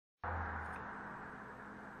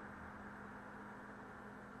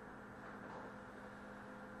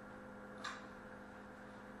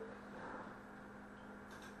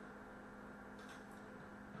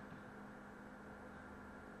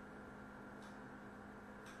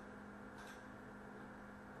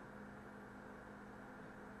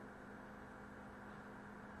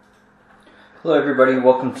Hello everybody,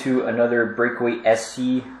 welcome to another Breakaway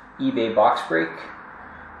SC eBay box break.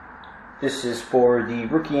 This is for the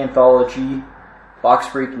Rookie Anthology box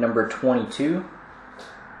break number 22.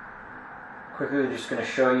 Quickly, just going to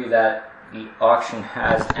show you that the auction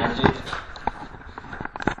has ended.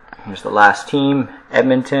 Here's the last team,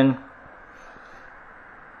 Edmonton.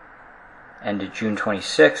 Ended June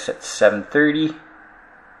 26th at 7:30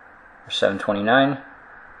 or 7:29.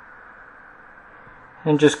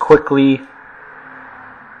 And just quickly,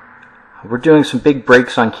 we're doing some big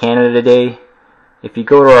breaks on Canada today. If you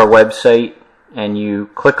go to our website and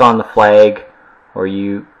you click on the flag, or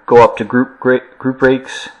you go up to group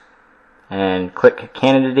breaks and click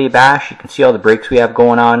Canada Day Bash, you can see all the breaks we have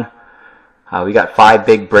going on. We got 5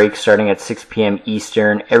 big breaks starting at 6 p.m.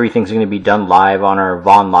 Eastern. Everything's going to be done live on our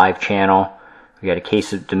Vaughn Live channel. We got a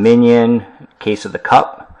case of Dominion, a case of the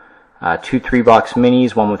Cup, 2 3-box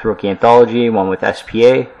minis, one with Rookie Anthology, one with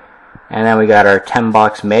SPA. And then we got our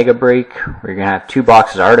 10-box mega break. We're going to have 2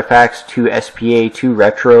 boxes of Artifacts, 2 SPA, 2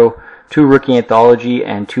 Retro, 2 Rookie Anthology,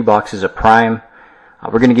 and 2 boxes of Prime.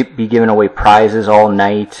 We're going to be giving away prizes all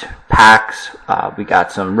night, packs. We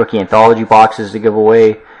got some Rookie Anthology boxes to give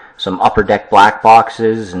away, some Upper Deck Black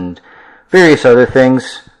boxes, and various other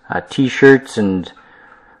things, t-shirts, and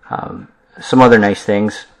some other nice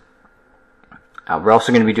things. We're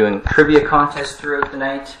also going to be doing trivia contests throughout the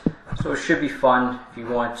night, so it should be fun. If you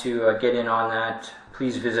want to get in on that,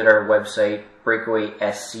 please visit our website,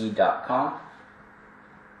 breakawaysc.com.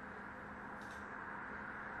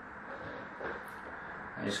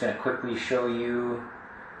 I'm just going to quickly show you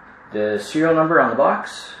the serial number on the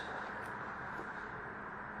box,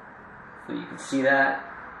 so you can see that.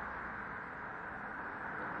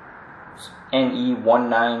 It's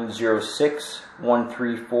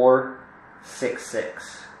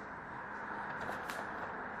NE190613466.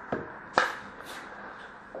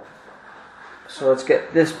 So let's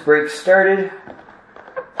get this break started.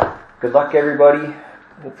 Good luck everybody.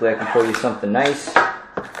 Hopefully I can show you something nice.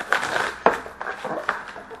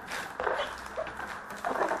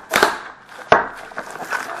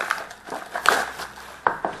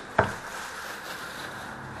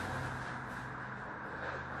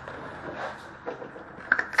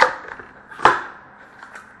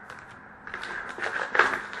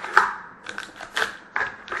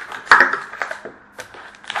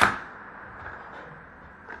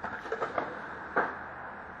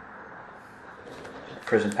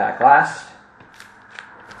 Prison pack last.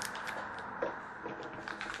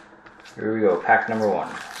 Here we go, pack number 1.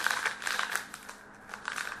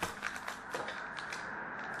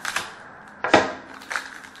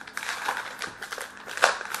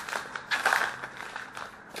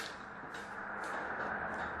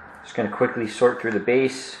 Just going to quickly sort through the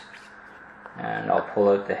base, and I'll pull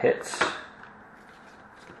out the hits.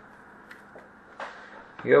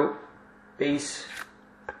 Here we go, base.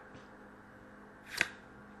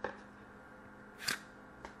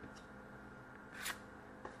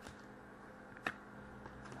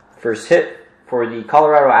 First hit for the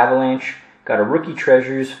Colorado Avalanche, got a Rookie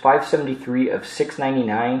Treasures 573 of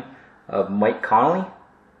 699 of Mike Connolly.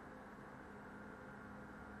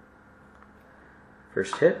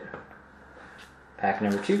 First hit. Pack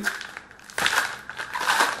number 2.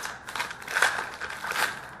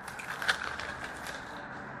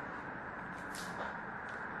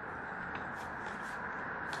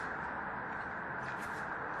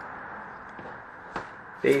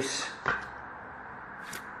 Base.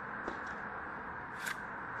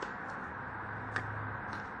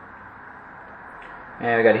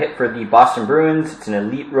 And we got a hit for the Boston Bruins. It's an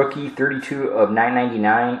Elite Rookie, 32 of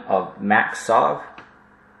 999 of Max Sov.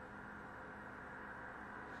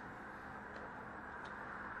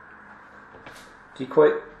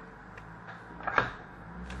 Decoy.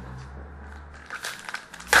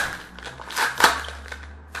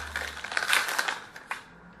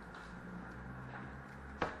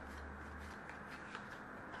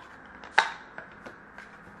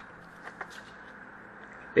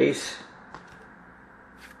 Base.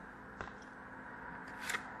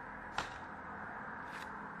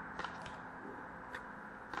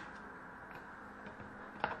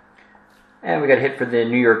 And we got a hit for the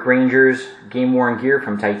New York Rangers, game worn gear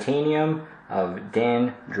from Titanium of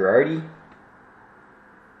Dan Girardi.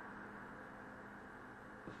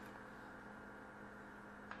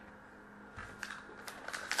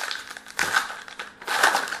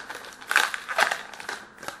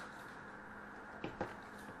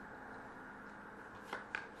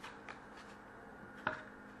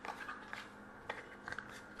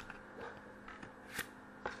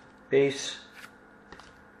 Base.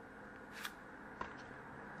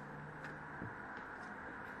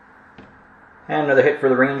 And another hit for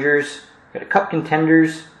the Rangers. Got a Cup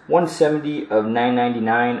Contenders, 170 of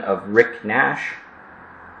 999 of Rick Nash.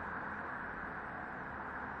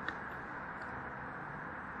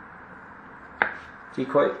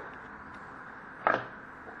 Decoy.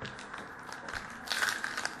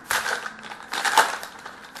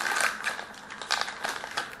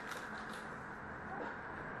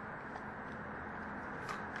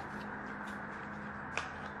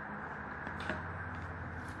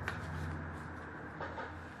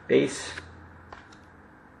 Base.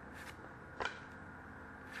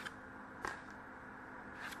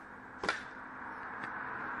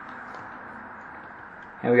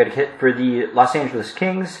 And we got a hit for the Los Angeles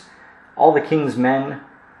Kings, All the Kings Men,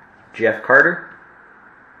 Jeff Carter.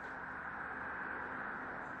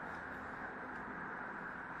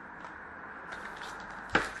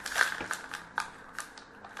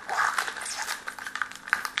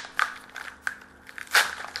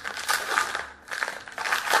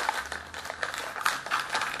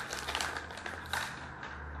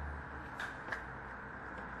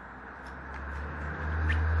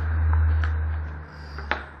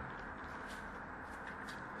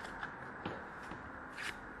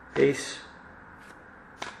 Base.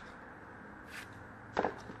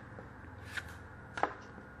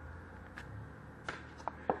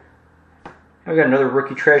 And we got another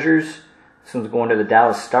Rookie Treasures. This one's going to the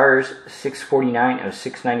Dallas Stars, 649 of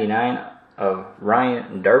 699 of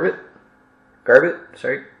Ryan Garbett.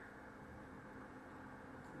 Sorry.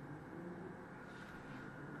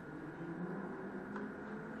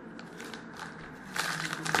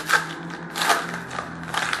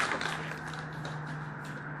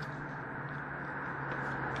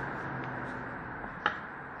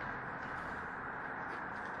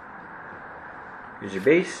 Here's your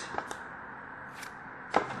base.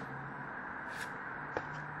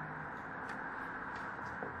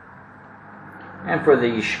 And for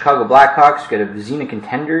the Chicago Blackhawks, we got a Vezina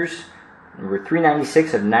Contenders, number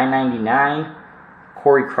 396 of 999,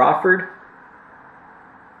 Corey Crawford.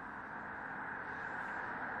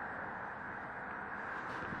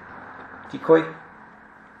 Decoy.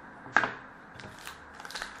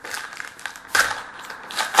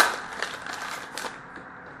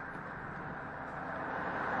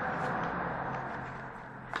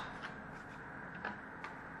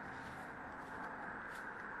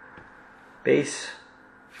 Base.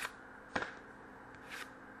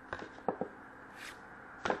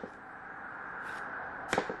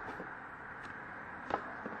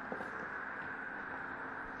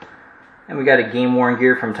 And we got a game worn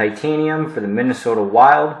gear from Titanium for the Minnesota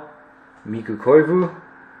Wild, Mikko Koivu.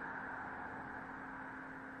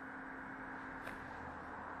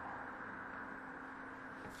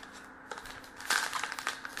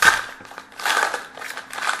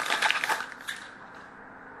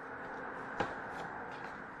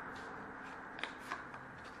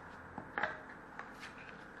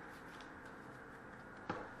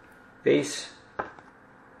 Base.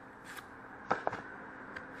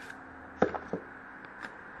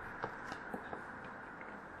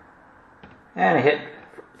 And a hit.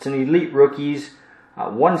 It's an Elite Rookies,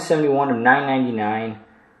 171 of 999.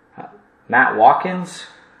 Matt Watkins.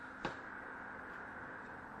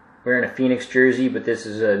 Wearing a Phoenix jersey, but this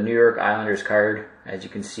is a New York Islanders card, as you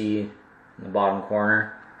can see in the bottom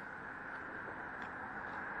corner.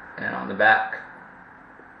 And on the back,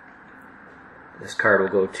 this card will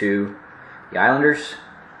go to the Islanders.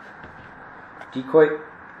 Decoy.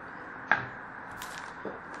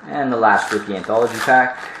 And the last rookie anthology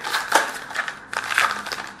pack.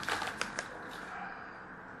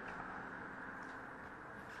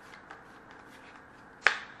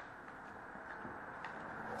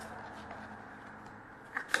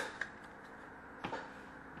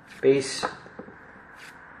 Base.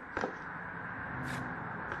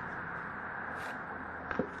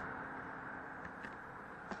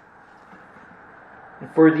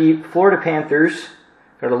 For the Florida Panthers,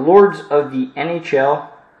 got a Lords of the NHL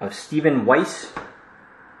of Stephen Weiss.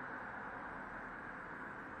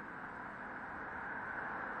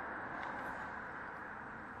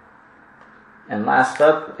 And last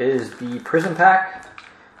up is the Prism Pack.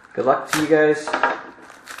 Good luck to you guys.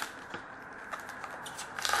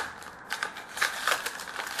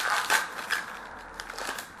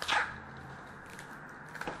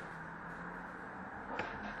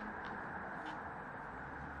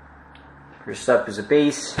 First up is a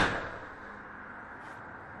base.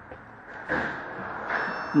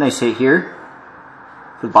 Nice hit here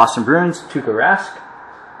for the Boston Bruins, Tuukka Rask.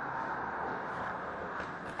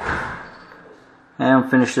 And we'll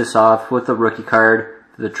finish this off with a rookie card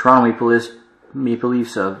for the Toronto Maple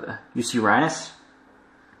Leafs of UC Rhinus.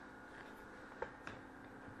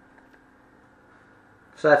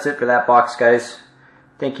 So that's it for that box, guys.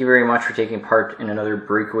 Thank you very much for taking part in another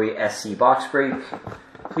Breakaway SC box break.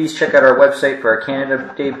 Please check out our website for our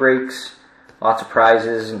Canada Day breaks. Lots of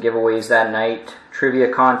prizes and giveaways that night.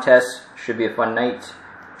 Trivia contests. Should be a fun night.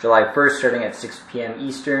 July 1st starting at 6 p.m.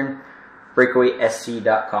 Eastern.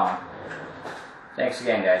 BreakawaySC.com. Thanks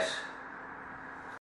again, guys.